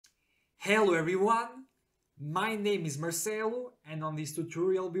Hello everyone, my name is Marcelo and on this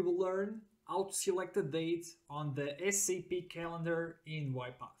tutorial we will learn how to select a date on the SAP Calendar in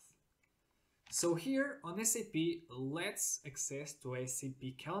UiPath. So here on SAP, let's access to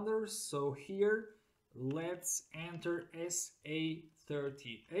SAP Calendar. So here, let's enter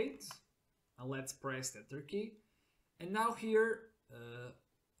SA38 and let's press the enter key. And now here,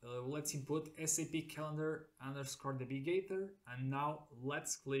 let's input SAP Calendar _ navigator and now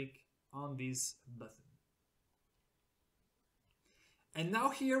let's click on this button. And now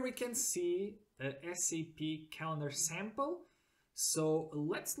here we can see a SAP Calendar sample. So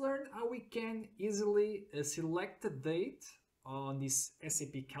let's learn how we can easily select a date on this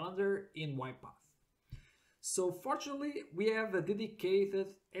SAP Calendar in UiPath. So fortunately, we have a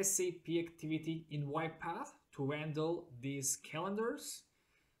dedicated SAP activity in UiPath to handle these calendars.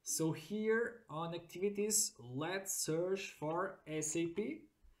 So here on activities, let's search for SAP.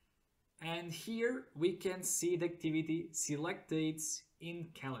 And here we can see the activity select dates in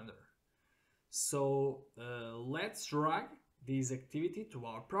calendar. So let's drag this activity to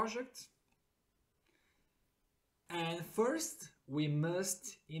our project. And first we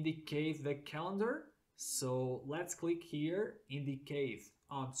must indicate the calendar. So let's click here, indicate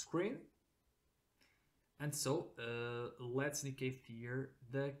on screen. And so let's indicate here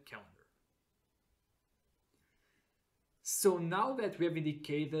the calendar. So now that we have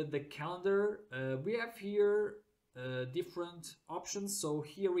indicated the calendar, we have here different options. So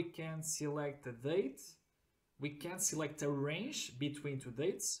here we can select a date, we can select a range between two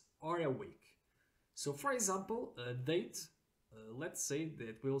dates or a week. So for example, a date, let's say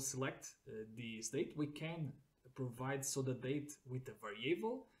that we'll select this date. We can provide the date with a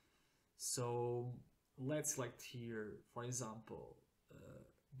variable. So let's select here, for example,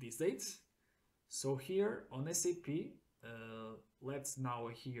 this date. So here on SAP, let's now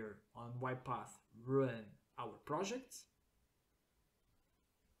here on UiPath run our project.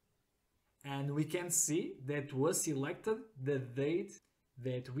 And we can see that was selected the date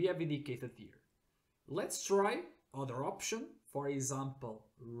that we have indicated here. Let's try other option, for example,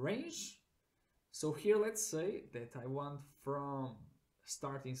 range. So here let's say that I want from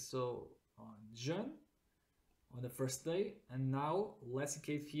starting on June, on the first day, and now let's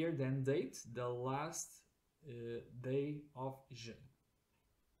indicate here then date, the last day of June.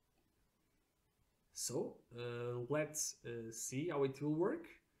 So let's see how it will work.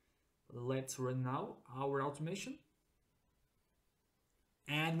 Let's run now our automation.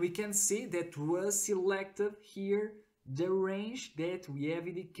 And we can see that was selected here the range that we have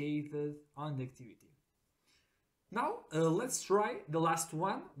indicated on the activity. Now let's try the last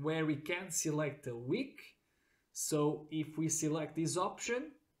one where we can select a week. So if we select this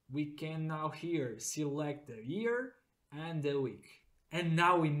option, we can now here select the year and the week. And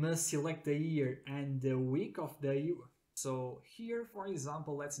now we must select the year and the week of the year. So here, for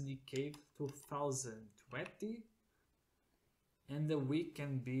example, let's indicate 2020. And the week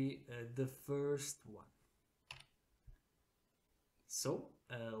can be the first one. So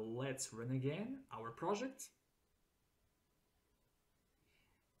let's run again our project.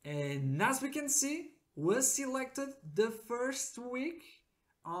 And as we can see, was selected the first week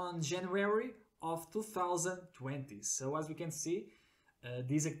on January of 2020. So as we can see,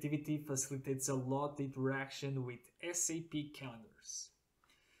 this activity facilitates a lot of interaction with SAP calendars.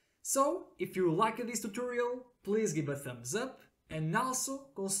 So if you liked this tutorial, please give a thumbs up and also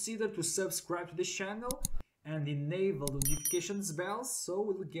consider to subscribe to the channel and enable the notifications bell so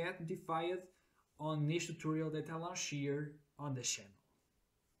we'll get notified on each tutorial that I launch here on the channel.